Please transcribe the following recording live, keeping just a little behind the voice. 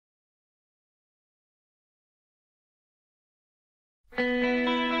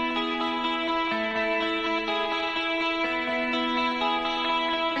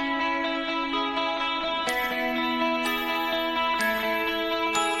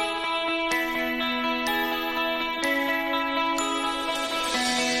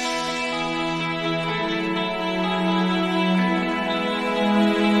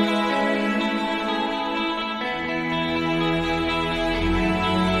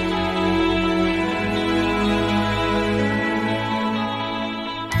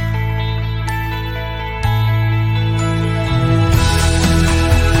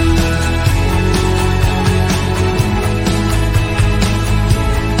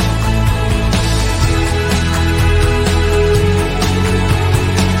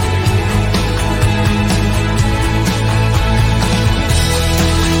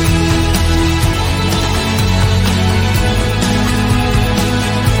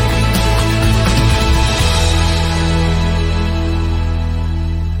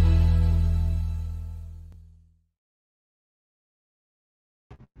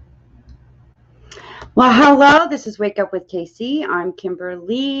Well, hello, this is Wake Up with KC. I'm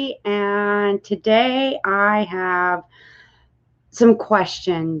Kimberly, and today I have some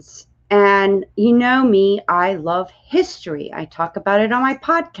questions. And you know me, I love history. I talk about it on my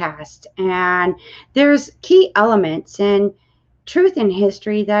podcast, and there's key elements in truth in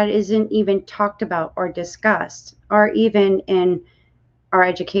history that isn't even talked about or discussed, or even in our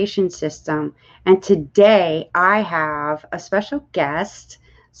education system. And today I have a special guest,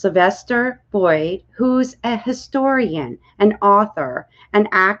 Sylvester Boyd, who's a historian, an author, an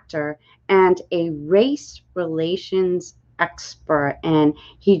actor, and a race relations expert. And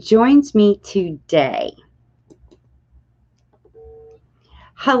he joins me today.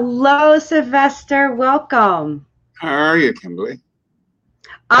 Hello, Sylvester. Welcome. How are you, Kimberly?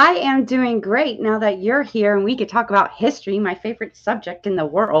 I am doing great now that you're here and we could talk about history, my favorite subject in the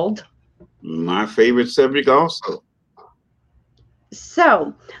world. My favorite subject also.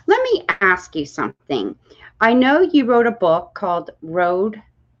 So let me ask you something. I know you wrote a book called The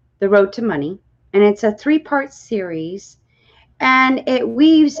Road to Money, and it's a 3-part series, and it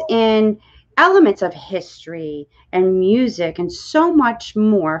weaves in elements of history and music and so much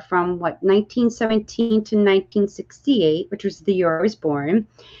more from 1917 to 1968, which was the year I was born.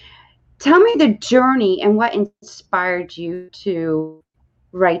 Tell me the journey and what inspired you to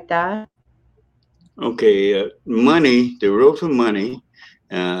write that. Okay, money, The Road to Money.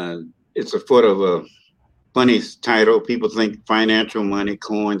 It's a sort of a funny title. People think financial money,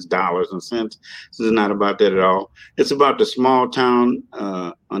 coins, dollars, and cents. This is not about that at all. It's about the small town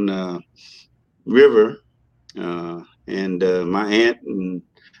on the river, and my aunt and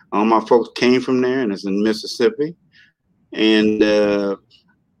all my folks came from there, and it's in Mississippi. And a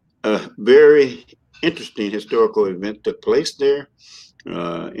very interesting historical event took place there.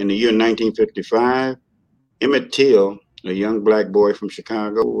 In the year 1955, Emmett Till, a young black boy from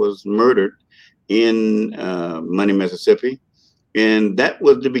Chicago, was murdered in Money, Mississippi. And that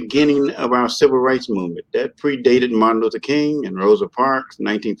was the beginning of our civil rights movement. That predated Martin Luther King and Rosa Parks,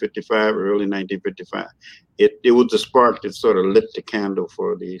 1955, early 1955. It was the spark that sort of lit the candle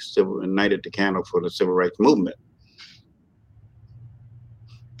for ignited the candle for the civil rights movement.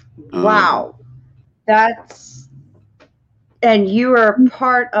 Wow. And you were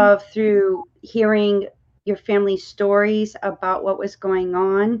part of, through hearing your family's stories about what was going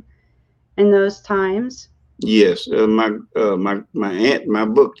on in those times? Yes. My aunt, my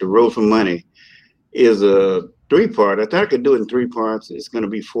book, The Road for Money, is a 3-part. I thought I could do it in 3 parts. It's going to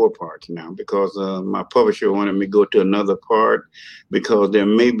be 4 parts now because my publisher wanted me to go to another part because there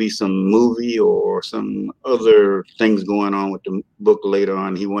may be some movie or some other things going on with the book later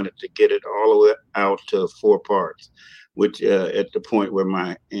on. He wanted to get it all the way out to 4 parts, which at the point where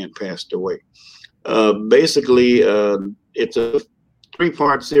my aunt passed away. Basically, it's a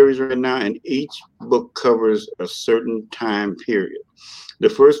 3-part series right now, and each book covers a certain time period. The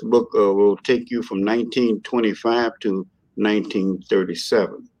first book will take you from 1925 to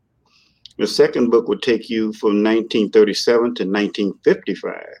 1937. The second book will take you from 1937 to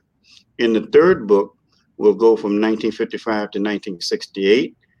 1955. And the third book will go from 1955 to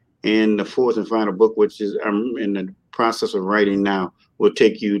 1968. And the fourth and final book, which is I'm in the process of writing now, will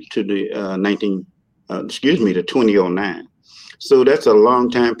take you to the 2009. So that's a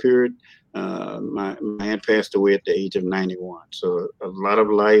long time period. My aunt passed away at the age of 91. So a lot of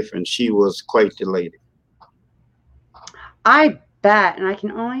life, and she was quite the lady. I bet, and I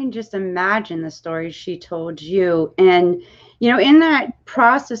can only just imagine the stories she told you. And, you know, in that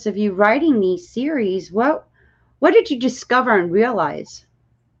process of you writing these series, what did you discover and realize?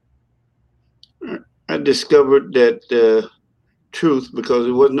 I discovered that truth, because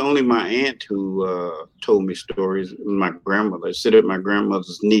it wasn't only my aunt who told me stories. It was my grandmother. I sat at my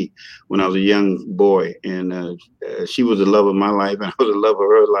grandmother's knee when I was a young boy, and she was the love of my life, and I was the love of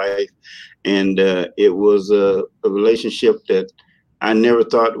her life. And it was a relationship that I never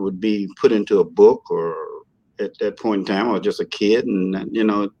thought would be put into a book, or at that point in time, I was just a kid, and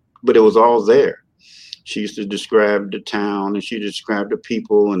but it was all there. She used to describe the town, and she described the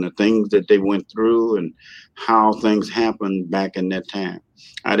people and the things that they went through and how things happened back in that time.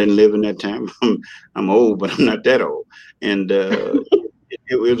 I didn't live in that time. I'm old, but I'm not that old. And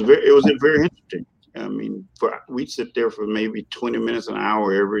it was very interesting. I mean, we'd sit there for maybe 20 minutes, an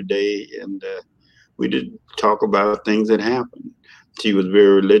hour every day, and we did talk about things that happened. She was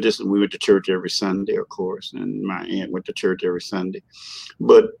very religious, and we went to church every Sunday, of course, and my aunt went to church every Sunday.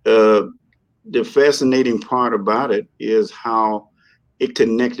 But the fascinating part about it is how it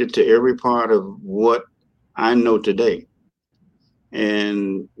connected to every part of what I know today.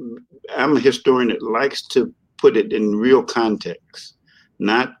 And I'm a historian that likes to put it in real context,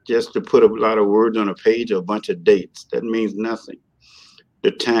 not just to put a lot of words on a page or a bunch of dates. That means nothing.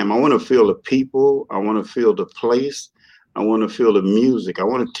 The time, I want to feel the people, I want to feel the place, I want to feel the music, I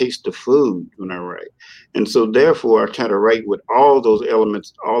want to taste the food when I write. And so therefore I try to write with all those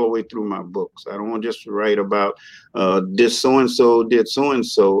elements all the way through my books. I don't want just to write about this so-and-so did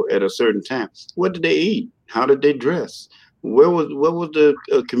so-and-so at a certain time. What did they eat? How did they dress? What was the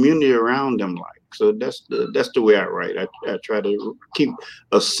community around them like? So that's the way I write. I try to keep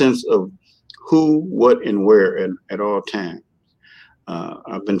a sense of who, what, and where at all times.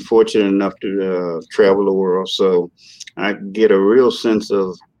 I've been fortunate enough to travel the world, so I get a real sense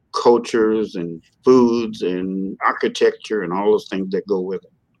of cultures and foods and architecture and all those things that go with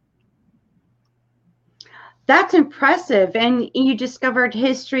it. That's impressive. And you discovered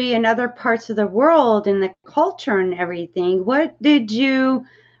history in other parts of the world and the culture and everything. What did you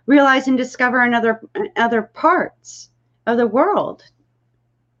realize and discover in other parts of the world?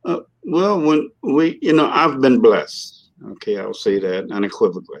 Well, when I've been blessed. Okay, I'll say that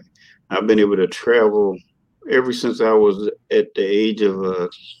unequivocally. I've been able to travel ever since I was at the age of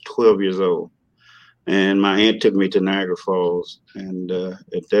 12 years old. And my aunt took me to Niagara Falls. And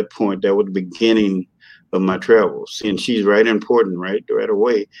at that point, that was the beginning of my travels. And she's right important, right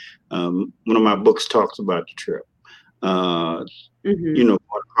away. One of my books talks about the trip. Going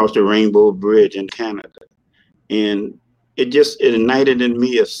across the Rainbow Bridge in Canada. And it ignited in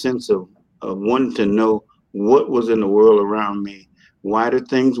me a sense of wanting to know what was in the world around me. Why did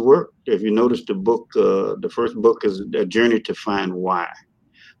things work? If you notice the book, the first book is A Journey to Find Why.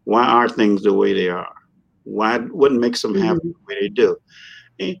 Why are things the way they are? What makes them happen the way they do?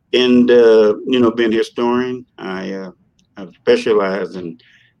 And being a historian, I've specialized in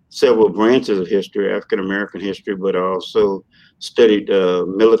several branches of history, African American history, but I also studied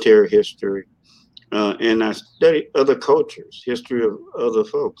military history. And I studied other cultures, history of other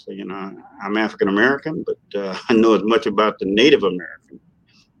folks. I'm African American, but I know as much about the Native American,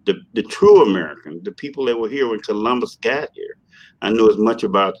 the true American, the people that were here when Columbus got here. I know as much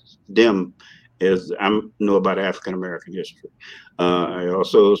about them as I know about African American history. I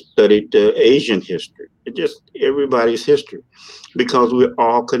also studied Asian history, just everybody's history, because we're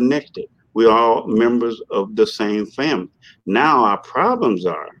all connected. We're all members of the same family. Now our problems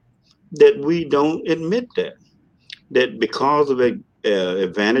are that we don't admit that because of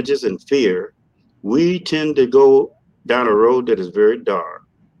advantages and fear, we tend to go down a road that is very dark,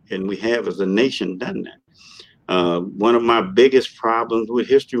 and we have as a nation done that. One of my biggest problems with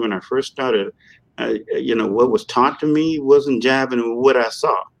history when I first started, what was taught to me wasn't jiving with what I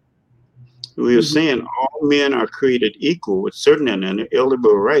saw. We were saying all men are created equal with certain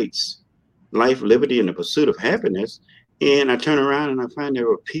inalienable rights, life, liberty, and the pursuit of happiness. And I turn around and I find there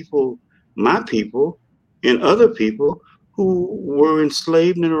were people, my people, and other people who were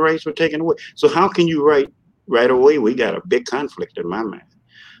enslaved and the rights were taken away. So how can you write right away? We got a big conflict in my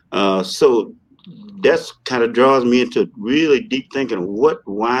mind. So that's kind of draws me into really deep thinking. What,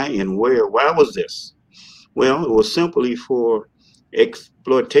 why, and where? Why was this? Well, it was simply for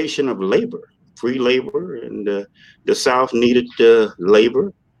exploitation of labor, free labor, and the South needed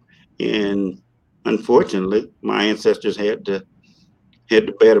labor. And unfortunately, my ancestors had to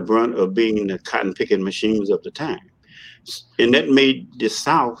bear the brunt of being the cotton picking machines of the time. And that made the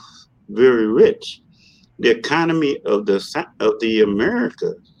South very rich. The economy of the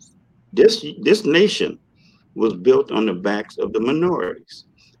Americas, this nation was built on the backs of the minorities.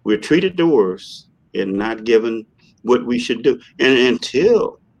 We're treated the worst and not given what we should do. And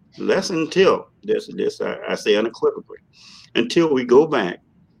until this, I say unequivocally, until we go back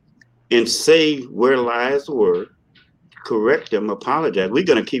and say where lies were, correct them, apologize. We're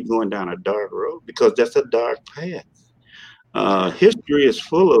going to keep going down a dark road because that's a dark path. History is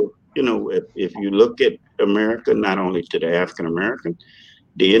full of, if you look at America, not only to the African American,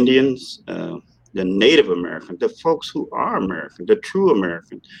 the Indians, the Native Americans, the folks who are American, the true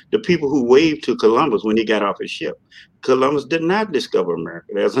Americans, the people who waved to Columbus when he got off his ship. Columbus did not discover America.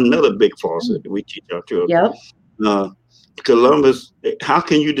 There's another big falsehood that we teach our children. Yep. Columbus, how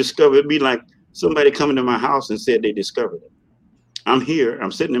can you discover? It'd be like somebody coming to my house and said they discovered it. I'm here,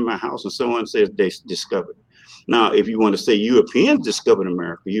 I'm sitting in my house, and someone says they discovered it. Now, if you want to say Europeans discovered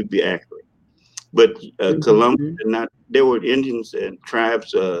America, you'd be accurate. But Columbus did not. There were Indians and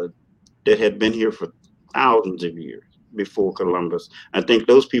tribes that had been here for thousands of years before Columbus. I think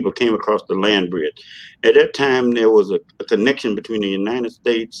those people came across the land bridge. At that time, there was a connection between the United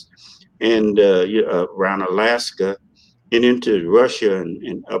States and around Alaska and into Russia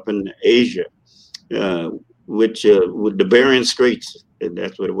and up in Asia, which with the Bering Straits, and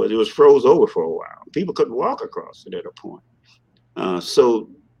that's what it was. It was froze over for a while. People couldn't walk across it at a point. So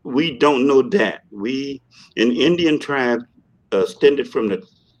we don't know that. An Indian tribe extended from the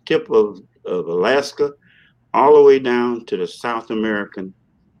tip of Alaska all the way down to the South American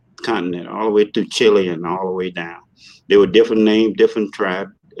continent, all the way to Chile and all the way down. They were different names, different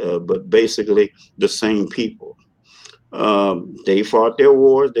tribes, but basically the same people. They fought their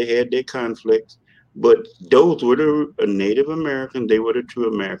wars, they had their conflicts, but those were the Native Americans. They were the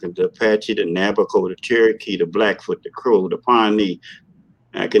true Americans: the Apache, the Navajo, the Cherokee, the Blackfoot, the Crow, the Pawnee.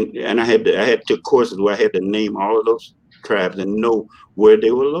 I had took courses where I had to name all of those tribes and know where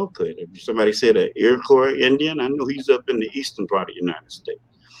they were located. If somebody said an Iroquois Indian, I know he's up in the eastern part of the United States.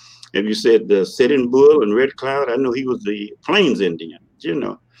 If you said the Sitting Bull and Red Cloud, I know he was the Plains Indian.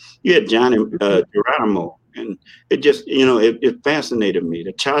 You had Johnny Geronimo, and it just, it fascinated me.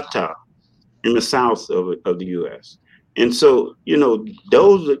 The Choctaw in the south of the U.S. And so,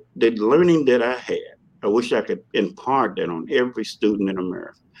 those the learning that I had, I wish I could impart that on every student in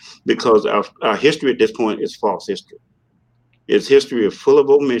America, because our history at this point is false history. It's history full of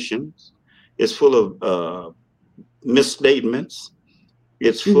omissions. It's full of misstatements.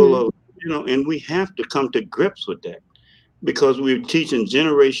 It's full of, and we have to come to grips with that, because we're teaching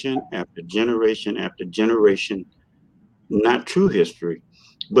generation after generation after generation, not true history,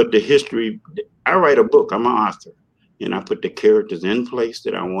 but the history. I write a book. I'm an author, and I put the characters in place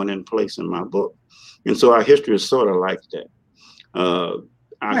that I want in place in my book. And so our history is sort of like that.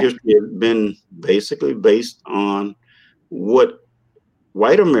 Our history has been basically based on what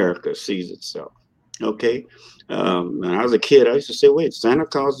white America sees itself. Okay. When I was a kid, I used to say, wait, Santa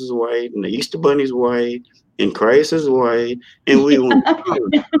Claus is white, and the Easter Bunny is white, and Christ is white. And we went,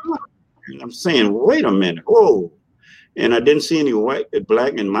 I'm saying, wait a minute. Whoa. And I didn't see any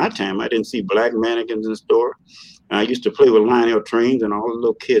black in my time. I didn't see black mannequins in the store. I used to play with Lionel trains, and all the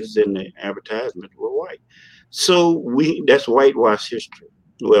little kids in the advertisement were white. So that's whitewash history.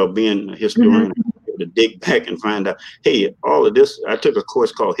 Well, being a historian, I'm able to dig back and find out, hey, all of this, I took a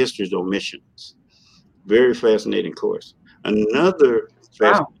course called History's Omissions. Very fascinating course. Another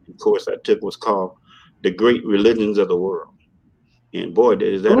fascinating course I took was called The Great Religions of the World. And boy,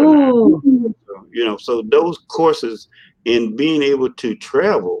 is that so those courses, in being able to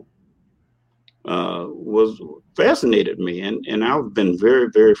travel, was fascinated me, and I've been very,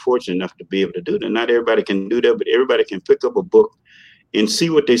 very fortunate enough to be able to do that. Not everybody can do that, but everybody can pick up a book and see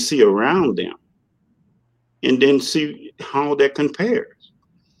what they see around them, and then see how that compares.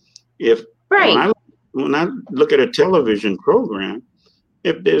 When I look at a television program,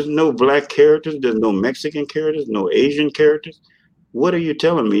 if there's no black characters, there's no Mexican characters, no Asian characters, what are you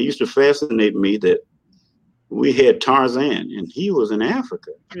telling me? It used to fascinate me that we had Tarzan, and he was in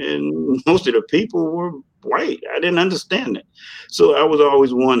Africa, and most of the people were white. I didn't understand it. So I was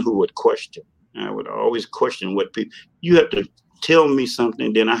always one who would question. I would always question what people, you have to tell me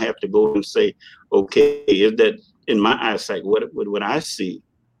something, then I have to go and say, okay, is that in my eyesight, what I see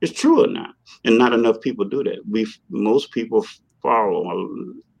is true or not? And not enough people do that. Most people follow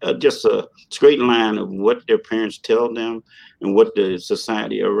just a straight line of what their parents tell them and what the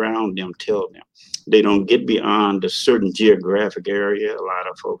society around them tell them. They don't get beyond a certain geographic area. A lot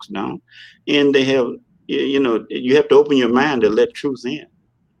of folks don't. And they have, you have to open your mind to let truth in.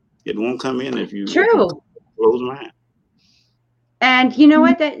 It won't come in if you close mind. And you know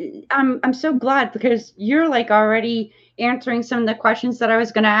what? That I'm so glad, because you're like already answering some of the questions that I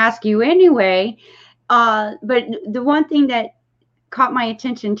was going to ask you anyway. But the one thing that caught my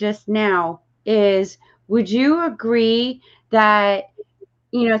attention just now is, would you agree that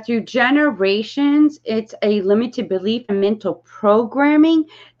through generations, it's a limited belief and mental programming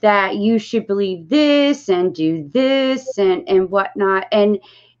that you should believe this and do this and whatnot. And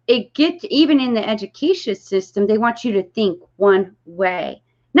it gets, even in the education system, they want you to think one way,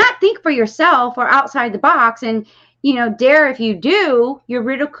 not think for yourself or outside the box. And, dare if you do, you're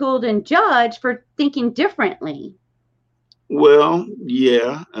ridiculed and judged for thinking differently. Well,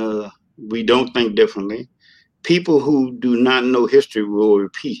 yeah, we don't think differently. People who do not know history will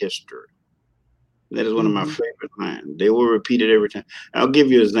repeat history. That is one of my favorite lines. They will repeat it every time. I'll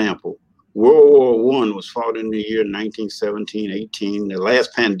give you an example. World War One was fought in the year 1917, 18, the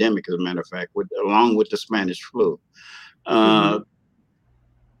last pandemic, as a matter of fact, along with the Spanish flu.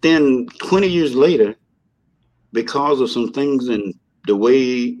 Then 20 years later, because of some things in the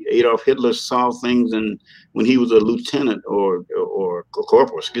way Adolf Hitler saw things, and when he was a lieutenant or a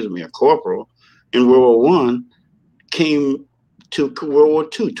corporal in World War One, came to World War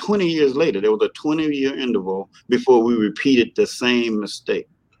II 20 years later. There was a 20-year interval before we repeated the same mistake.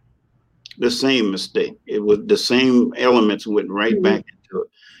 It was the same elements went right back into it.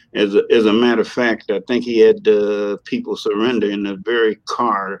 As a matter of fact, I think he had people surrender in a very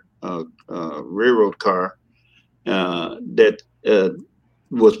railroad car that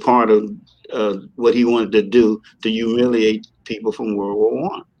was part of what he wanted to do to humiliate people from World War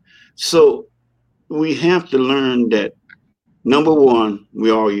One. So we have to learn that, number one,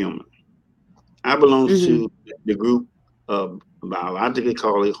 we're all human. I belong to the group of biologically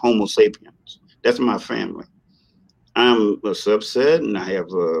called Homo sapiens. That's my family. I'm a subset, and I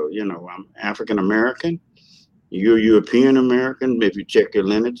have, I'm African American. You're European American if you check your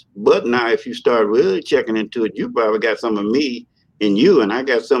lineage. But now, if you start really checking into it, you probably got some of me in you, and I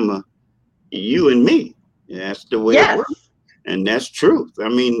got some of you and me. That's the way it works. And that's truth. I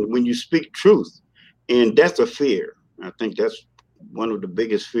mean, when you speak truth, and that's a fear. I think that's one of the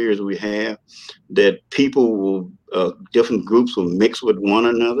biggest fears we have, that people will, different groups will mix with one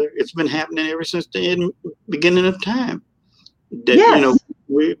another. It's been happening ever since the beginning of time. That,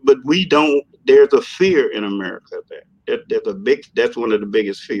 but we don't. There's a fear in America that's one of the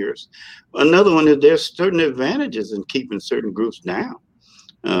biggest fears. Another one is there's certain advantages in keeping certain groups down.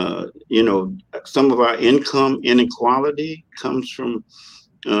 Some of our income inequality comes from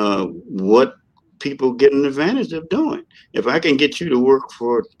what people get an advantage of doing. If I can get you to work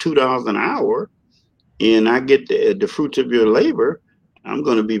for $2 an hour and I get the fruits of your labor, I'm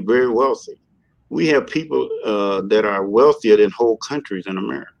going to be very wealthy. We have people that are wealthier than whole countries in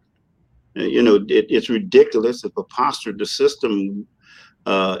America. It's ridiculous. It's preposterous. The system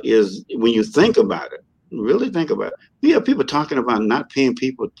is, when you think about it, really think about it. We have people talking about not paying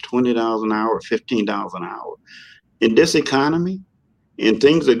people $20 an hour, $15 an hour. In this economy, and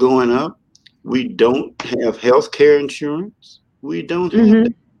things are going up, we don't have health care insurance. We don't have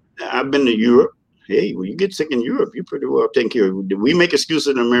that. I've been to Europe. Hey, when you get sick in Europe, you're pretty well taken care of. We make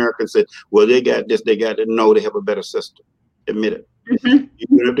excuses in America and say, well, they got this, they got that. No, they have a better system. Admit it.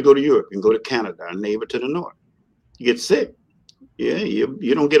 You don't have to go to Europe. You can go to Canada, our neighbor to the north. You get sick. Yeah,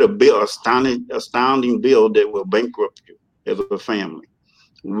 you don't get a bill, astounding bill that will bankrupt you as a family.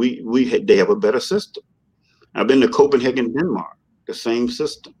 They have a better system. I've been to Copenhagen, Denmark, the same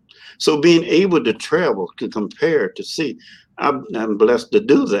system. So being able to travel, to compare, to see, I'm blessed to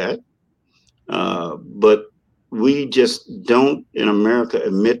do that. But we just don't, in America,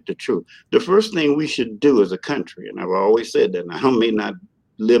 admit the truth. The first thing we should do as a country, and I've always said that, and I may not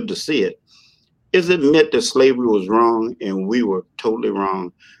live to see it, is admit that slavery was wrong and we were totally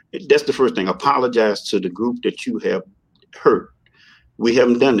wrong. That's the first thing. Apologize to the group that you have hurt. We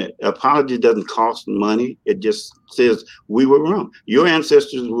haven't done that. Apology doesn't cost money. It just says we were wrong. Your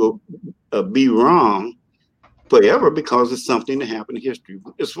ancestors will be wrong forever because it's something that happened in history.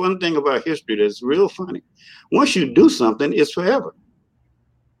 It's one thing about history that's real funny. Once you do something, it's forever.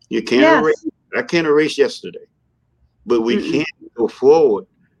 You can't erase. I can't erase yesterday, but we can go forward,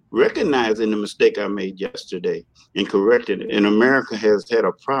 recognizing the mistake I made yesterday and correcting it. And America has had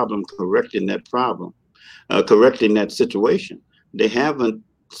a problem correcting that problem, correcting that situation. They haven't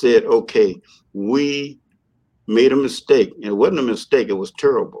said, okay, we made a mistake. It wasn't a mistake. It was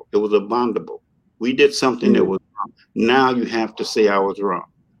terrible. It was abominable. We did something that was wrong. Now you have to say I was wrong.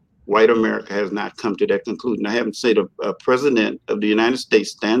 White America has not come to that conclusion. I haven't seen a president of the United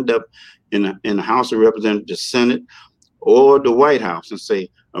States stand up in the House of Representatives, the Senate, or the White House and say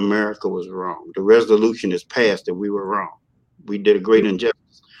America was wrong. The resolution is passed that we were wrong. We did a great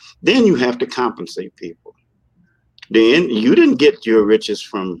injustice. Then you have to compensate people. Then you didn't get your riches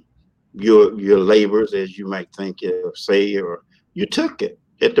from your labors, as you might think or say, or you took it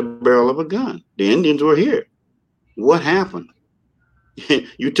at the barrel of a gun. The Indians were here. What happened?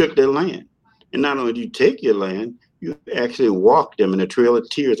 You took their land. And not only did you take your land, you actually walked them in a trail of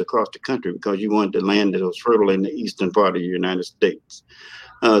tears across the country because you wanted the land that was fertile in the eastern part of the United States.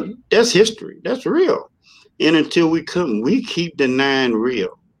 That's history. That's real. And until we keep denying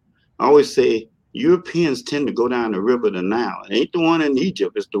real. I always say Europeans tend to go down the river the Nile. It ain't the one in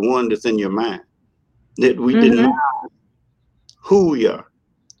Egypt, it's the one that's in your mind. That we deny Mm-hmm. who we are.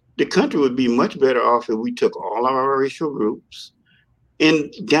 The country would be much better off if we took all of our racial groups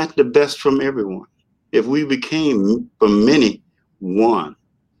and got the best from everyone. If we became, for many, one.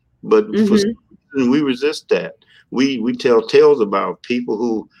 But for some Mm-hmm. reason, we resist that. We tell tales about people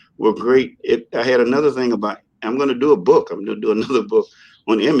who were great. I had another thing about, I'm going to do a book. I'm going to do another book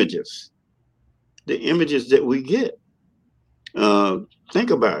on images, the images that we get. Uh, think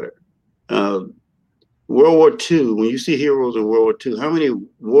about it. Uh, World War II, when you see heroes in World War II, how many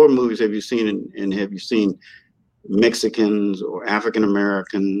war movies have you seen, and have you seen Mexicans or African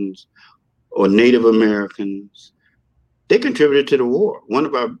Americans or Native Americans? They contributed to the war.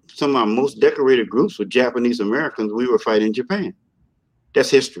 Some of our most decorated groups were Japanese Americans. We were fighting Japan. That's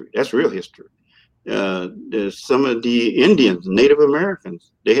history. That's real history. There's some of the Indians, Native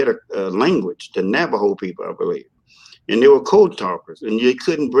Americans. They had a language, the Navajo people, I believe, and they were code talkers, and they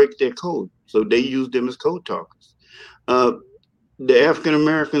couldn't break their code, so they used them as code talkers. Uh, the African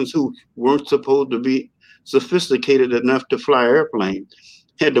Americans who weren't supposed to be sophisticated enough to fly airplanes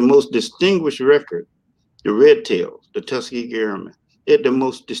had the most distinguished record. The Red Tails, the Tuskegee Airmen, they had the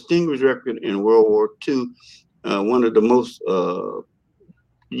most distinguished record in World War II. One of the most,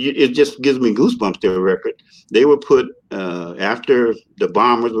 it just gives me goosebumps, their record. They were put, after the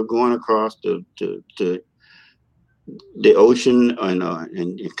bombers were going across to the ocean,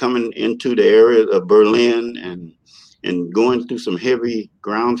 and coming into the area of Berlin, and going through some heavy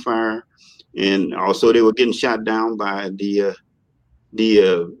ground fire. And also they were getting shot down by the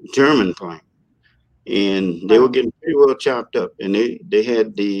German plane, and they were Wow. getting pretty well chopped up. And they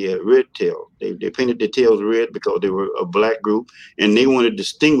had the red tail. They painted their tails red because they were a black group, and they wanted to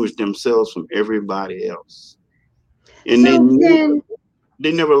distinguish themselves from everybody else. And So then,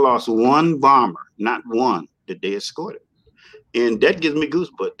 they never lost one bomber, not one, that they escorted. And that gives me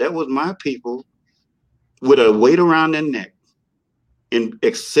goosebumps. That was my people with a weight around their neck and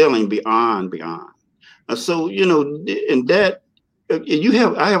excelling beyond. So and that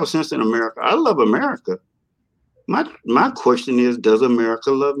I have a sense in America. I love America. My question is, does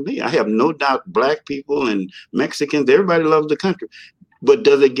America love me? I have no doubt black people and Mexicans, everybody loves the country. But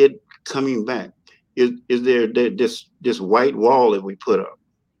does it get coming back? Is there this white wall that we put up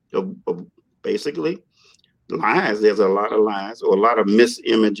of basically lies? There's a lot of lies, or a lot of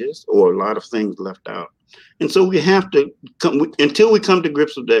misimages, or a lot of things left out. And so we have to come, until we come to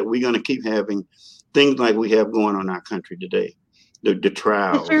grips with that, we're going to keep having things like we have going on in our country today, the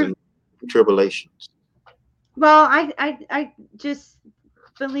trials Mr. and tribulations. Well, I just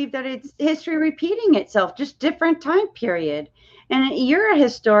believe that it's history repeating itself, just different time period. And you're a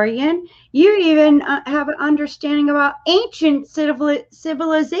historian. You even have an understanding about ancient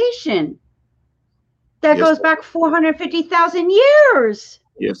civilization that Yes, goes back 450,000 years.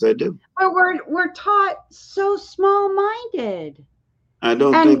 yes, I do. But we're taught so small minded. I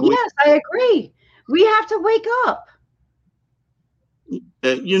don't think And we, yes, I agree. We have to wake up. uh,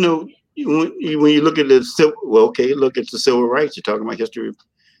 you know, when you look at the civil, well, okay, look at the civil rights. You're talking about history.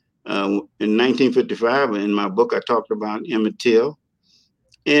 In 1955, in my book, I talked about Emmett Till,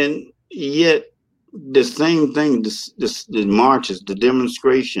 and yet the same thing, the marches, the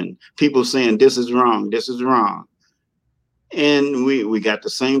demonstration, people saying this is wrong, this is wrong, and we got the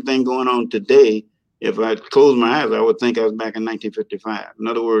same thing going on today. If I close my eyes, I would think I was back in 1955. In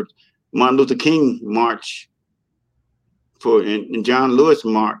other words, Martin Luther King marched and John Lewis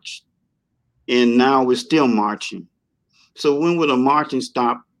marched, and now we're still marching. So when will the marching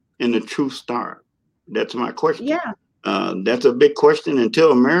stop and the truth start? That's my question. Yeah. That's a big question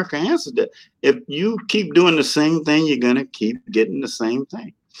until America answers that. If you keep doing the same thing, you're going to keep getting the same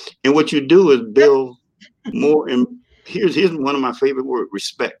thing. And what you do is build more. And here's one of my favorite words: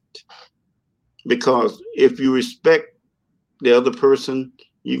 respect. Because if you respect the other person,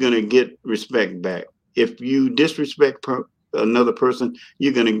 you're going to get respect back. If you disrespect another person,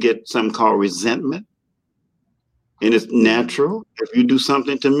 you're going to get something called resentment. And it's natural. If you do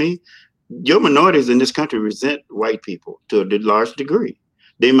something to me, your minorities in this country resent white people to a large degree.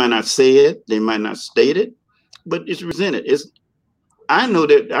 They might not say it, they might not state it, but it's resented. I know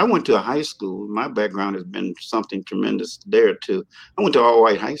that I went to a high school. My background has been something tremendous there too. I went to all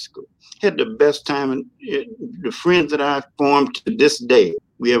white high school. Had the best time, and the friends that I formed to this day,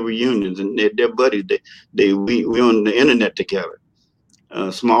 we have reunions, and they're buddies. We on the internet together.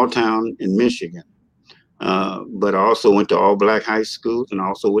 a small town in Michigan. But I also went to all black high schools and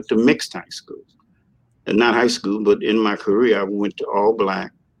also went to mixed high schools. And not high school, but in my career, I went to all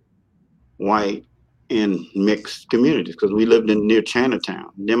black, white, and mixed communities because we lived in near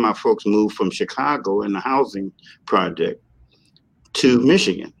Chinatown. Then my folks moved from Chicago in the housing project to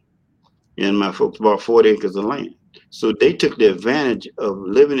Michigan. And my folks bought 40 acres of land. So they took the advantage of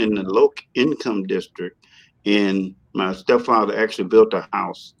living in the low income district. And my stepfather actually built a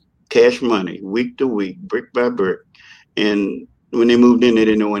house, cash money, week to week, brick by brick. And when they moved in, they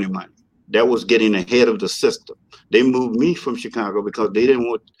didn't know any money. That was getting ahead of the system. They moved me from Chicago because they didn't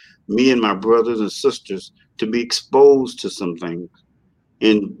want me and my brothers and sisters to be exposed to some things.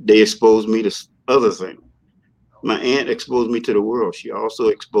 And they exposed me to other things. My aunt exposed me to the world. She also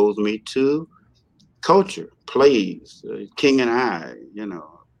exposed me to culture, plays, King and I,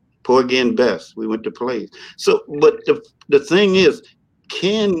 Porgy and Bess. We went to plays. So, but the thing is,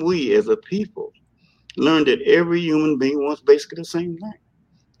 can we as a people learn that every human being wants basically the same thing?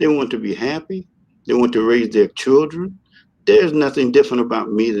 They want to be happy. They want to raise their children. There's nothing different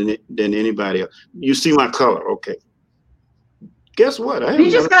about me than anybody else. You see my color, okay. Guess what?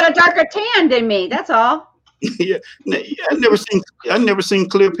 You just got a darker tan than me, that's all. Yeah, I've never seen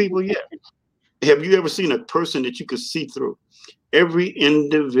clear people yet. Have you ever seen a person that you could see through? Every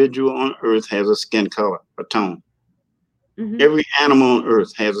individual on earth has a skin color, a tone. Mm-hmm. Every animal on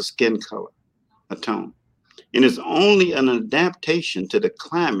earth has a skin color, a tone. And it's only an adaptation to the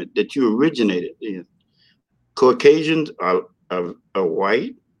climate that you originated in. Caucasians are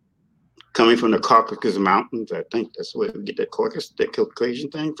white, coming from the Caucasus Mountains. I think that's where we get that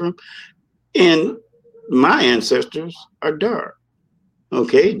Caucasian thing from. And my ancestors are dark.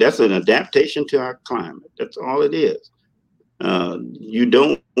 Okay, that's an adaptation to our climate. That's all it is. You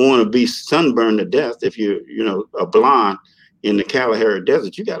don't want to be sunburned to death if you're, a blonde in the Kalahari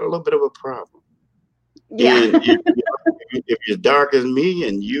Desert. You got a little bit of a problem. Yeah. And if you're dark as me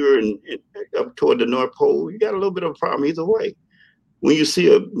and you're up toward the North Pole, you got a little bit of a problem either way. When you see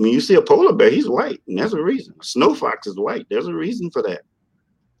a polar bear, he's white, and there's a reason. A snow fox is white. There's a reason for that.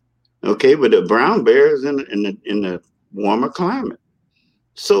 Okay, but the brown bear is in the warmer climate.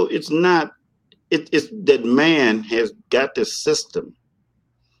 So it's that man has got this system.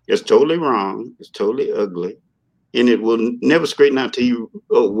 It's totally wrong. It's totally ugly. And it will never straighten out till you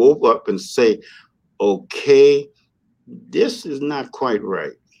woke up and say, okay, this is not quite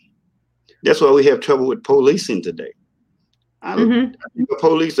right. That's why we have trouble with policing today. I think the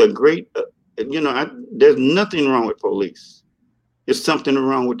police are great. There's nothing wrong with police. There's something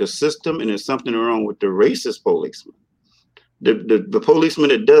wrong with the system, and there's something wrong with the racist policeman. The policeman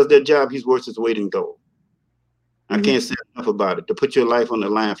that does their job, he's worth his weight in gold. I can't say enough about it, to put your life on the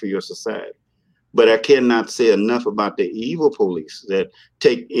line for your society. But I cannot say enough about the evil police that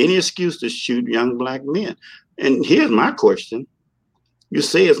take any excuse to shoot young black men. And here's my question. You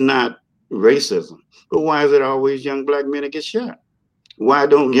say it's not racism, but why is it always young black men that get shot? Why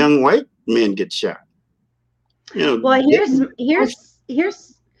don't young white men get shot? Well, here's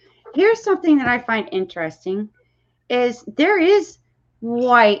something that I find interesting is there is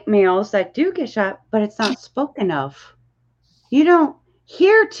white males that do get shot, but it's not spoken of. You don't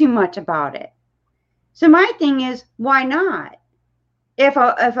hear too much about it. So my thing is, why not? If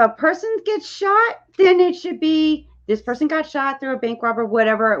a person gets shot, then it should be this person got shot through a bank robber,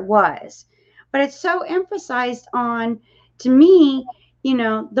 whatever it was. But it's so emphasized on, to me,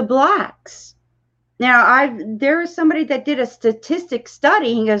 the blacks. Now, there was somebody that did a statistic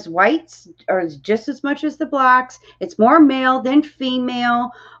study. He goes, whites are just as much as the blacks. It's more male than female.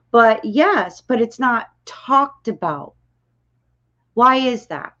 But yes, but it's not talked about. Why is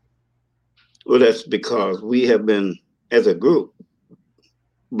that? Well, that's because we have been, as a group,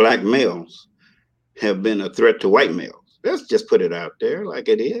 black males have been a threat to white males. Let's just put it out there like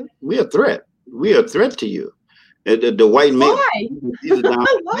it is. We're a threat. We are a threat to you. The white male.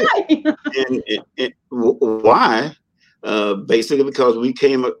 Why? Why? Basically because we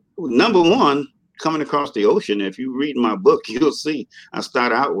came, number one, coming across the ocean. If you read my book, you'll see I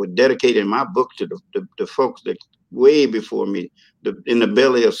start out with dedicating my book to the folks that way before me, in the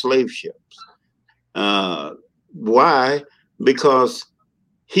belly of slave ships. Why? Because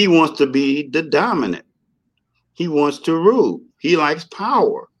he wants to be the dominant. He wants to rule. He likes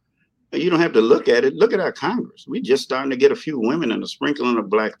power. You don't have to look at it. Look at our Congress. We're just starting to get a few women and a sprinkling of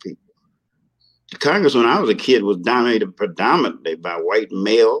black people. The Congress, when I was a kid, was dominated predominantly by white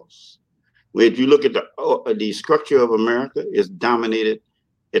males. If you look at the structure of America, it's dominated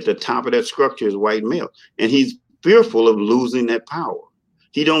at the top of that structure is white male. And he's fearful of losing that power.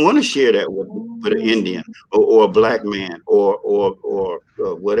 He don't want to share that with an Indian or a black man or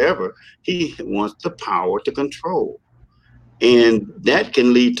whatever. He wants the power to control. And that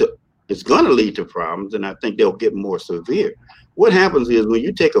can lead to, it's going to lead to problems. And I think they'll get more severe. What happens is when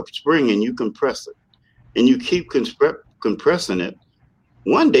you take a spring and you compress it and you keep compressing it,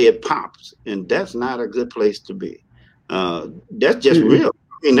 one day it pops, and that's not a good place to be. That's just real.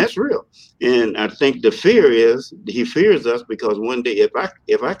 I mean, that's real. And I think the fear is he fears us because one day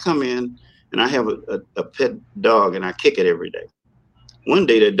if I come in and I have a pet dog and I kick it every day, one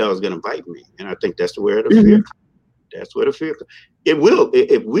day that dog's going to bite me. And I think that's where the fear comes. That's where the fear comes. It will.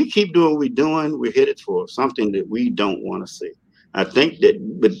 If we keep doing what we're doing, we're headed for something that we don't want to see. I think that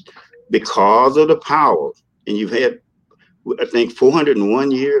because of the power, and you've had, I think 401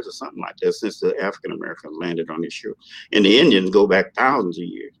 years or something like that since the African Americans landed on this shore, and the Indians go back thousands of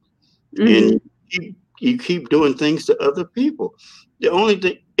years. And you keep doing things to other people. The only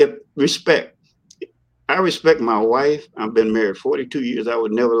thing, respect. I respect my wife. I've been married 42 years. I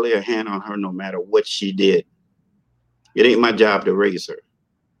would never lay a hand on her, no matter what she did. It ain't my job to raise her.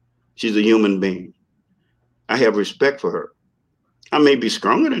 She's a human being. I have respect for her. I may be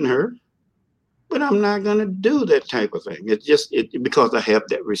stronger than her, but I'm not going to do that type of thing. It's just because I have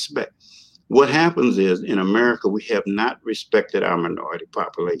that respect. What happens is in America, we have not respected our minority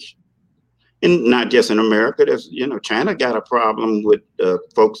population. And not just in America, China got a problem with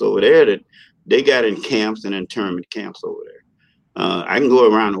folks over there that they got in camps and internment camps over there. I can go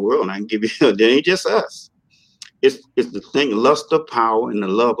around the world and I can give you, it ain't just us. It's the thing, lust of power and the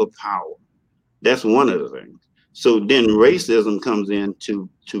love of power. That's one of the things. So then racism comes in to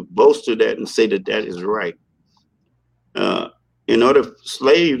bolster that and say that is right. In order,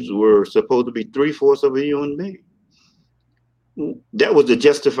 slaves were supposed to be 3/4 of a human being. That was to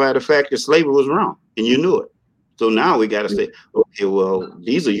justify the fact that slavery was wrong, and you knew it. So now we got to say, okay, well,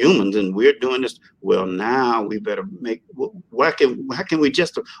 these are humans, and we're doing this. Well, now we better make. How can we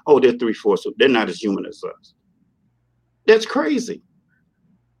justify? Oh, they're 3/4. They're not as human as us. That's crazy.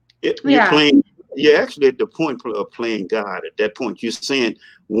 You're actually at the point of playing God. At that point, you're saying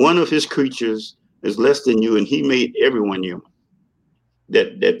one of his creatures is less than you, and he made everyone human.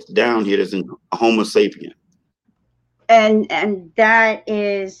 That's down here is in Homo sapien. And that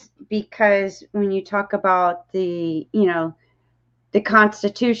is because when you talk about the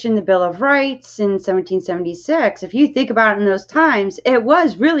Constitution, the Bill of Rights in 1776, if you think about it in those times, it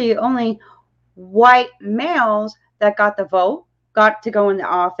was really only white males that got the vote, got to go in the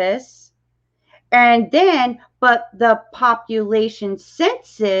office. And then, but the population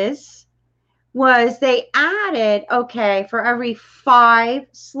census was they added, okay, for every 5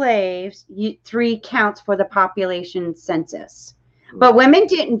 slaves, 3 counts for the population census. But women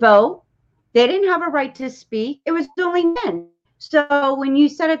didn't vote. They didn't have a right to speak. It was only men. So when you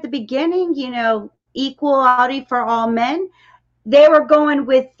said at the beginning, equality for all men, they were going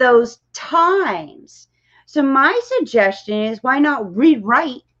with those times. So my suggestion is, why not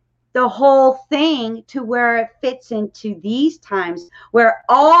rewrite the whole thing to where it fits into these times, where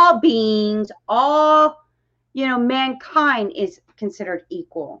all beings, mankind is considered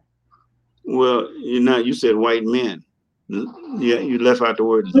equal? Well, you said white men. Yeah, you left out the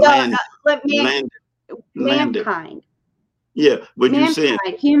word mankind. Yeah, but you're saying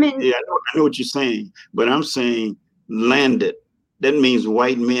human. Yeah, I know what you're saying, but I'm saying landed. That means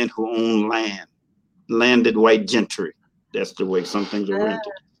white men who own land. Landed white gentry. That's the way some things are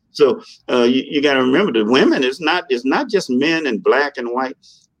rented. So you got to remember that women is not just men and black and white.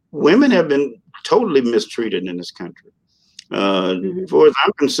 Women have been totally mistreated in this country. As far as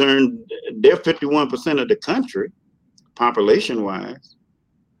I'm concerned, they're 51% of the country, population-wise.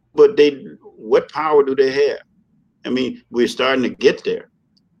 But what power do they have? I mean, we're starting to get there.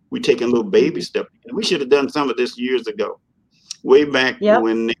 We're taking little baby steps. We should have done some of this years ago, way back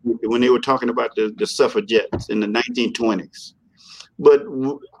when they were talking about the suffragettes in the 1920s. But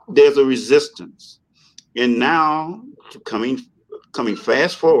there's a resistance. And now, coming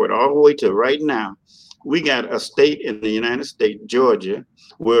fast forward all the way to right now, we got a state in the United States, Georgia,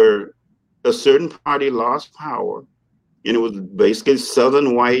 where a certain party lost power. And it was basically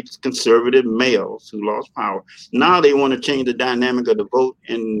Southern white conservative males who lost power. Now they want to change the dynamic of the vote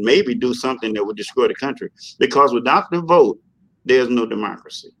and maybe do something that would destroy the country. Because without the vote, there's no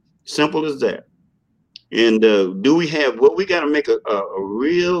democracy. Simple as that. And we got to make a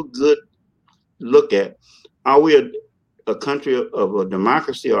real good look at, are we a country of a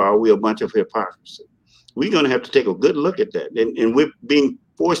democracy, or are we a bunch of hypocrisy? We're going to have to take a good look at that. And we're being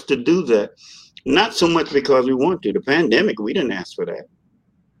forced to do that, not so much because we want to. The pandemic, we didn't ask for that.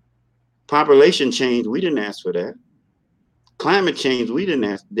 Population change, we didn't ask for that. climate change, we didn't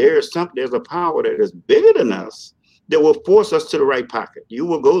ask. There's a power that is bigger than us that will force us to the right pocket. You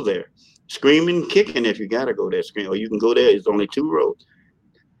will go there, screaming, kicking if you gotta go there, scream, or you can go there. It's only two roads.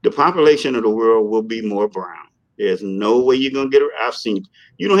 The population of the world will be more brown. There's no way you're gonna get it. I've seen.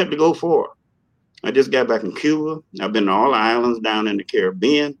 You don't have to go far. I just got back in Cuba. I've been to all the islands down in the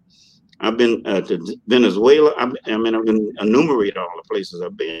Caribbean. I've been to Venezuela. I mean, I've been enumerated all the places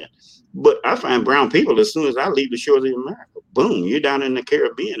I've been. But I find brown people as soon as I leave the shores of America. Boom, you're down in the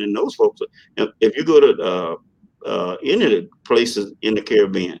Caribbean, and those folks. If you go to any of the places in the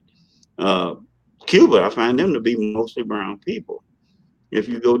Caribbean, Cuba, I find them to be mostly brown people. If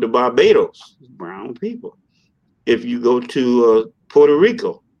you go to Barbados, brown people. If you go to Puerto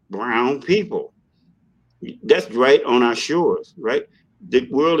Rico, brown people. That's right on our shores, right? The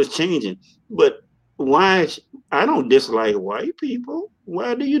world is changing. But why? I don't dislike white people.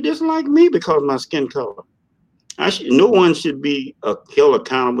 Why do you dislike me? Because of my skin color. No one should be held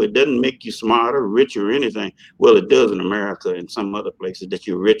accountable. It doesn't make you smarter, richer, or anything. Well, it does in America and some other places that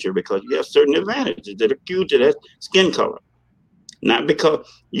you're richer because you have certain advantages that are due to that skin color. Not because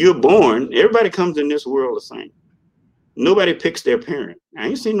you're born. Everybody comes in this world the same. Nobody picks their parent. I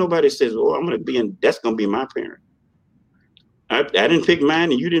ain't seen nobody says, "Oh, I'm going to be in. That's going to be my parent." I didn't pick mine,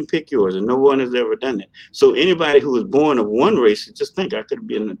 and you didn't pick yours, and no one has ever done that. So anybody who was born of one race, just think I could have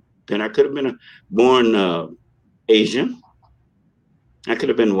been. Then I could have been born Asian. I could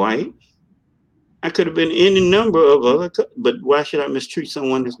have been white. I could have been any number of other. But why should I mistreat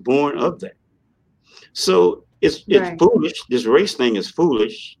someone that's born of that? So it's Right. foolish. This race thing is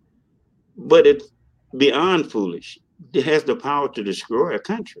foolish, but it's beyond foolish. It has the power to destroy a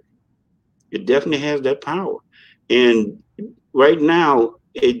country. It definitely has that power. And right now,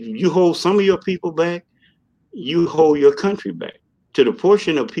 if you hold some of your people back, you hold your country back. To the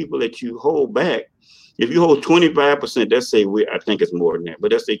portion of people that you hold back, if you hold 25%, let's say I think it's more than that,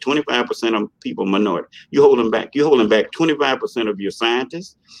 but let's say 25% of people minority, you hold them back. You're holding back 25% of your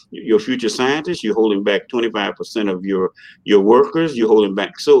scientists, your future scientists. You're holding back 25% of your workers. You're holding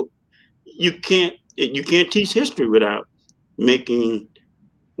back. So you can't teach history without making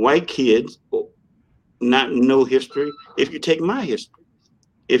white kids not know history. If you take my history,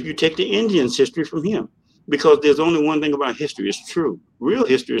 if you take the Indians' history from him, because there's only one thing about history, it's true. Real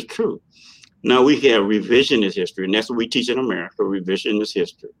history is true. Now we have revisionist history, and that's what we teach in America, revisionist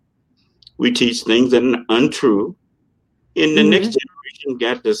history. We teach things that are untrue, and the next generation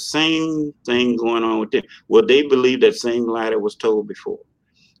got the same thing going on with them. Well, they believe that same lie that was told before.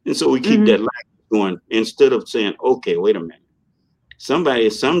 And so we keep that lie going instead of saying, okay, wait a minute.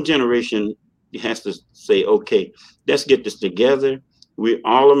 Some generation has to say, okay, let's get this together. We're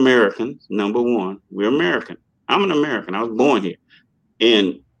all Americans, number one. We're American. I'm an American. I was born here.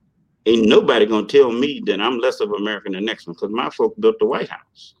 And ain't nobody going to tell me that I'm less of American than the next one because my folks built the White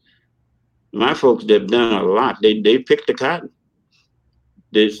House. My folks, they've done a lot. They picked the cotton.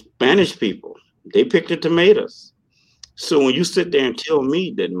 The Spanish people, they picked the tomatoes. So when you sit there and tell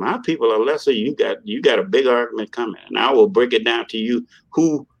me that my people are lesser, you got a big argument coming. And I will break it down to you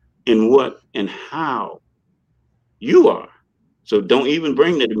who and what and how you are. So don't even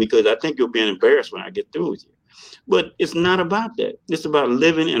bring that to me because I think you'll be embarrassed when I get through with you. But it's not about that. It's about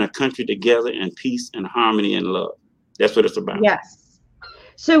living in a country together in peace and harmony and love. That's what it's about. Yes.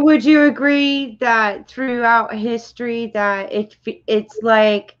 So would you agree that throughout history that it's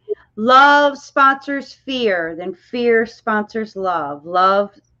like love sponsors fear, then fear sponsors love,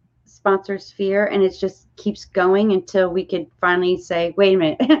 love sponsors fear, and it just keeps going until we could finally say, wait a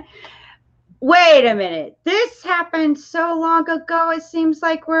minute. Wait a minute. This happened so long ago. It seems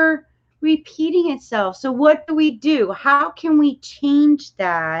like we're repeating itself. So what do we do? How can we change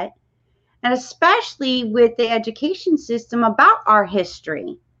that? And especially with the education system about our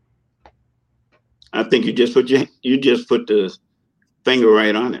history. I think you just put the finger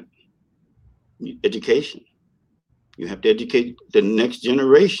right on it. Education. You have to educate the next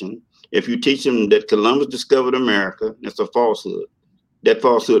generation. If you teach them that Columbus discovered America, that's a falsehood. That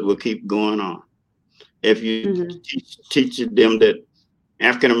falsehood will keep going on. If you teach them that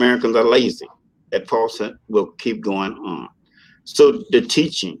African Americans are lazy, that falsehood will keep going on. So the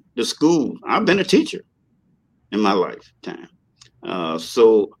teaching, the school, I've been a teacher in my lifetime.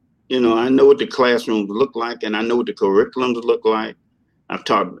 So, I know what the classrooms look like and I know what the curriculums look like. I've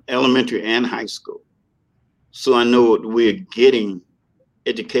taught elementary and high school. So I know what we're getting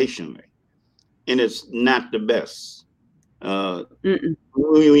educationally. And it's not the best. When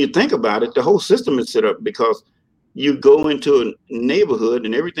you think about it, the whole system is set up because you go into a neighborhood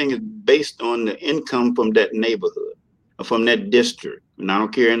and everything is based on the income from that neighborhood or from that district And I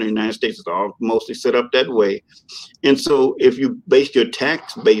don't care, in the United States, it's all mostly set up that way. And so if you base your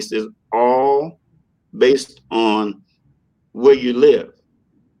tax base is all based on where you live,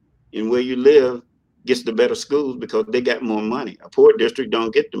 and where you live gets the better schools because they got more money. A poor district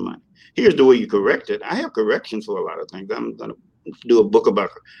don't get the money. Here's the way you correct it. I have corrections for a lot of things. I'm going to do a book about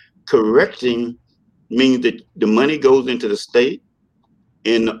correcting. Means that the money goes into the state,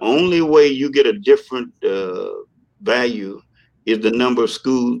 and the only way you get a different value is the number of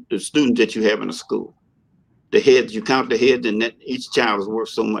the students that you have in a school. The heads, you count the heads, and that each child is worth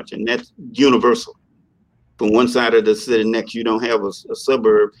so much, and that's universal. From one side of the city next, you don't have a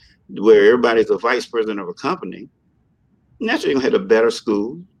suburb where everybody's a vice president of a company. Naturally, you're going to have a better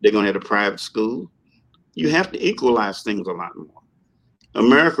school. They're going to have a private school. You have to equalize things a lot more.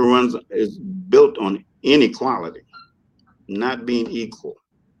 America is built on inequality, not being equal.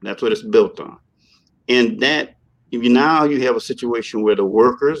 That's what it's built on. And that now you have a situation where the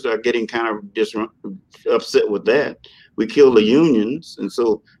workers are getting kind of upset with that. We kill the unions, and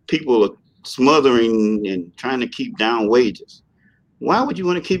so people are smothering and trying to keep down wages. Why would you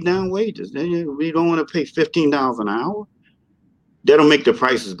want to keep down wages? We don't want to pay $15 an hour. That'll make the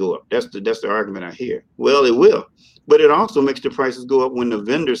prices go up. That's the argument I hear. Well, it will, but it also makes the prices go up when the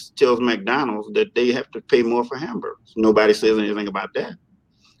vendors tells McDonald's that they have to pay more for hamburgers. Nobody says anything about that.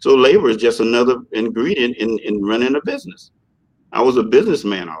 So labor is just another ingredient in running a business. I was a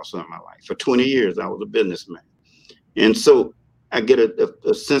businessman also in my life. For 20 years, I was a businessman. And so I get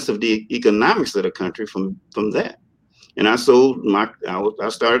a sense of the economics of the country from that. And I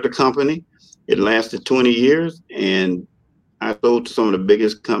started the company. It lasted 20 years, and I sold to some of the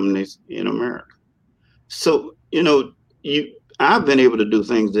biggest companies in America. So, I've been able to do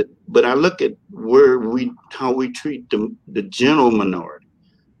things but I look at how we treat the general minority,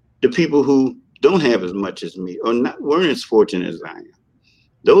 the people who don't have as much as me or weren't as fortunate as I am.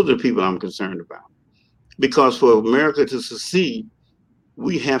 Those are the people I'm concerned about. Because for America to succeed,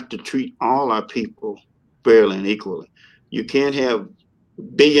 we have to treat all our people fairly and equally. You can't have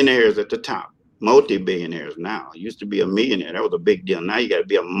billionaires at the top, multi-billionaires now. It used to be a millionaire. That was a big deal. Now you got to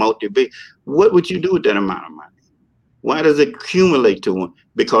be a multi-billionaire. What would you do with that amount of money? Why does it accumulate to one?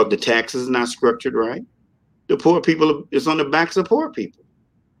 Because the taxes are not structured right. The poor people, it's on the backs of poor people.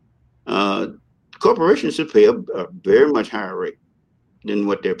 Corporations should pay a very much higher rate than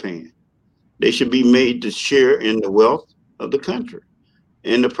what they're paying. They should be made to share in the wealth of the country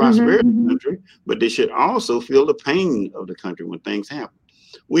and the prosperity of the country, but they should also feel the pain of the country when things happen.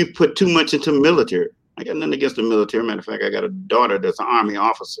 We've put too much into military. I got nothing against the military. Matter of fact, I got a daughter that's an Army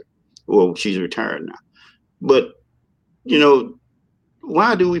officer. Well, she's retired now. But,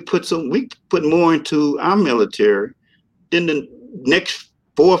 why do we put more into our military than the next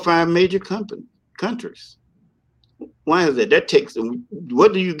 4 or 5 major countries? Why is that?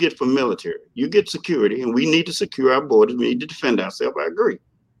 What do you get from military? You get security, and we need to secure our borders. We need to defend ourselves. I agree.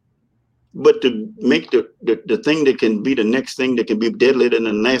 But to make the thing that can be the next thing that can be deadlier than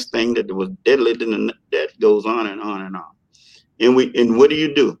the last thing that was deadlier than that goes on and on and on. And what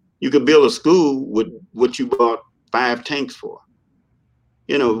do? You could build a school with what you bought 5 tanks for.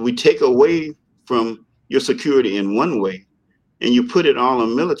 We take away from your security in one way, and you put it all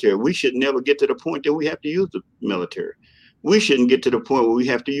in military. We should never get to the point that we have to use the military. We shouldn't get to the point where we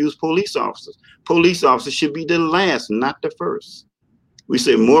have to use police officers. Police officers should be the last, not the first. We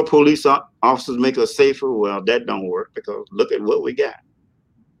say more police officers make us safer. Well, that don't work because look at what we got.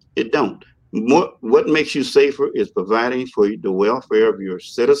 It don't. What makes you safer is providing for the welfare of your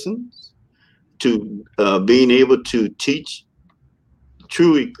citizens, to being able to teach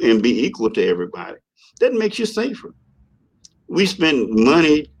truly and be equal to everybody. That makes you safer. We spend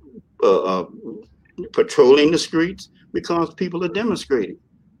money patrolling the streets because people are demonstrating.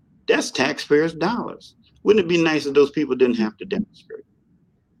 That's taxpayers' dollars. Wouldn't it be nice if those people didn't have to demonstrate?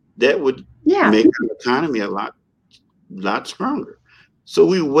 That would make the economy a lot stronger. So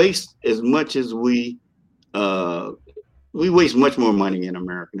we waste as much as we waste much more money in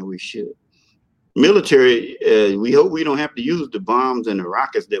America than we should. Military, we hope we don't have to use the bombs and the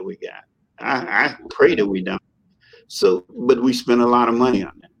rockets that we got. I pray that we don't. So, but we spend a lot of money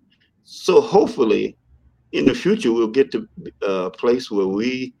on that. So hopefully in the future, we'll get to a place where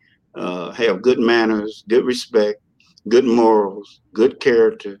we have good manners, good respect, good morals, good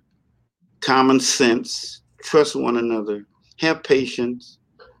character, common sense, trust one another, have patience,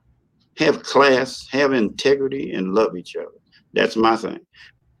 have class, have integrity, and love each other. That's my thing.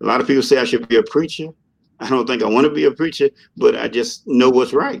 A lot of people say I should be a preacher. I don't think I want to be a preacher, but I just know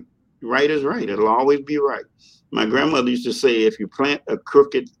what's right. Right is right. It'll always be right. My grandmother used to say, if you plant a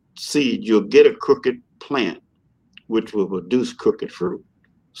crooked seed, you'll get a crooked plant. which will produce crooked fruit.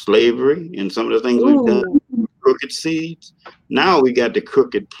 Slavery and some of the things we've done, Ooh. crooked seeds. Now we got the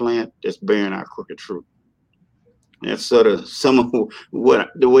crooked plant that's bearing our crooked fruit. That's sort of some of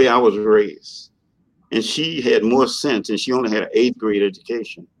the way I was raised. And she had more sense, and she only had an 8th grade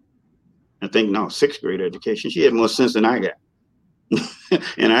education. I think no, 6th grade education. She had more sense than I got,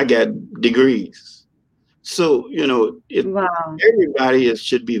 and I got degrees. So Wow. everybody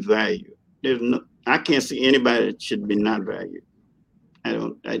should be valued. I can't see anybody that should be not valued.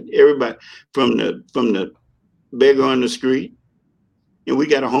 Everybody from the beggar on the street, and we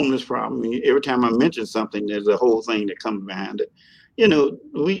got a homeless problem. Every time I mention something, there's a whole thing that comes behind it.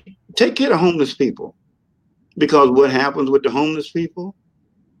 We take care of homeless people, because what happens with the homeless people?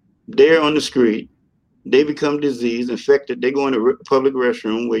 They're on the street, they become disease infected. They go in a public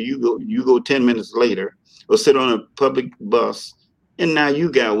restroom where you go 10 minutes later, or sit on a public bus, and now you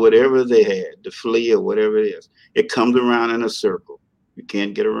got whatever they had, the flea or whatever it is. It comes around in a circle. You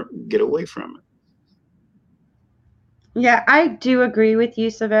can't get away from it. Yeah, I do agree with you,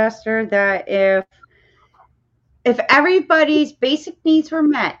 Sylvester, that if everybody's basic needs were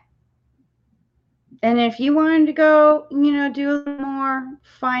met, and if you wanted to go, do a little more,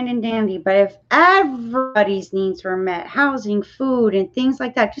 fine and dandy. But if everybody's needs were met, housing, food, and things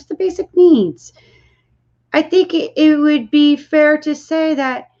like that, just the basic needs, I think it would be fair to say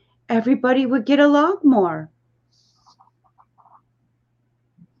that everybody would get along more.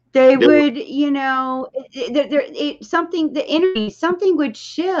 They would, the energy, something would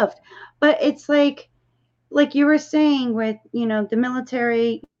shift. But it's like you were saying with, the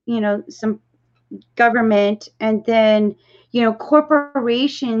military, some government, and then,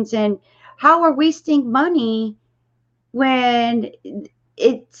 corporations, and how we're wasting money when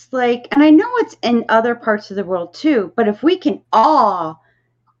it's like, and I know it's in other parts of the world too, but if we can all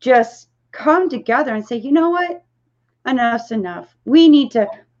just come together and say, you know what, enough's enough. We need to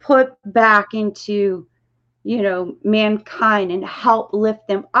put back into, mankind and help lift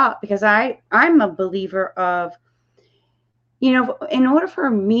them up, because I'm a believer of, in order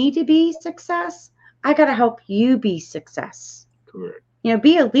for me to be success, I got to help you be success. Correct.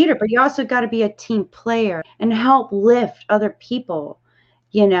 Be a leader, but you also got to be a team player and help lift other people,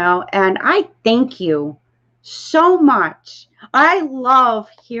 and I thank you so much. I love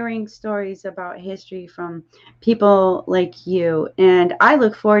hearing stories about history from people like you, and I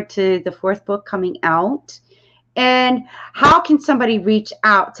look forward to the 4th book coming out. And how can somebody reach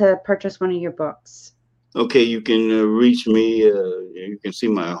out to purchase one of your books? Okay, you can reach me. You can see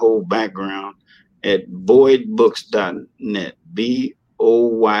my whole background at boydbooks.net.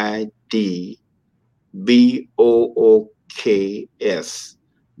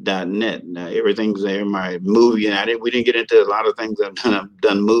 BOYDBOOKS.net. Now everything's there. My movie, and we didn't get into a lot of things I've done. I've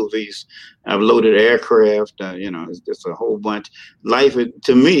done movies. I've loaded aircraft. It's just a whole bunch. Life,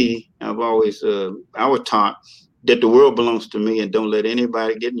 to me, I've always I was taught that the world belongs to me, and don't let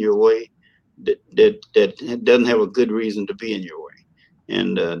anybody get in your way that doesn't have a good reason to be in your way.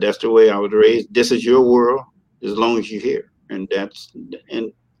 And that's the way I was raised. This is your world as long as you're here. And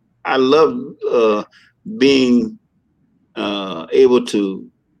I love being able to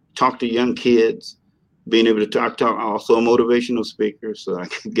talk to young kids, being able to talk also a motivational speaker. So I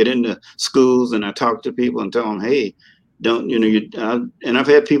can get into schools and I talk to people and tell them, hey, don't, and I've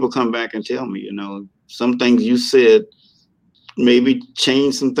had people come back and tell me, some things you said maybe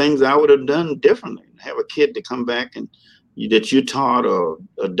change some things I would have done differently. Have a kid to come back and that you taught, or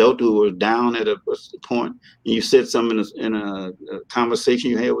adult who was down at a point, and you said something in a conversation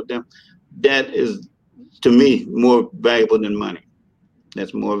you had with them. That is, to me, more valuable than money.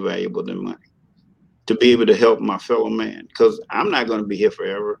 That's more valuable than money. To be able to help my fellow man, because I'm not going to be here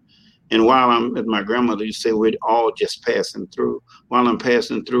forever. And while I'm, as my grandmother used to say, we're all just passing through. While I'm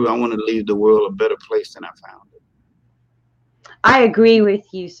passing through, I want to leave the world a better place than I found it. I agree with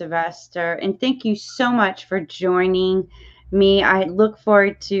you, Sylvester, and thank you so much for joining me. I look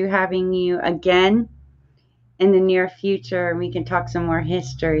forward to having you again in the near future, and we can talk some more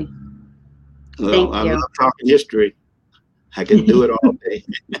history. Well, thank I you. love talking history. I can do it all day.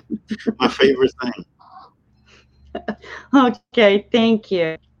 My favorite thing. Okay, thank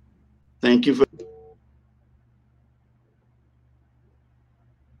you. Thank you for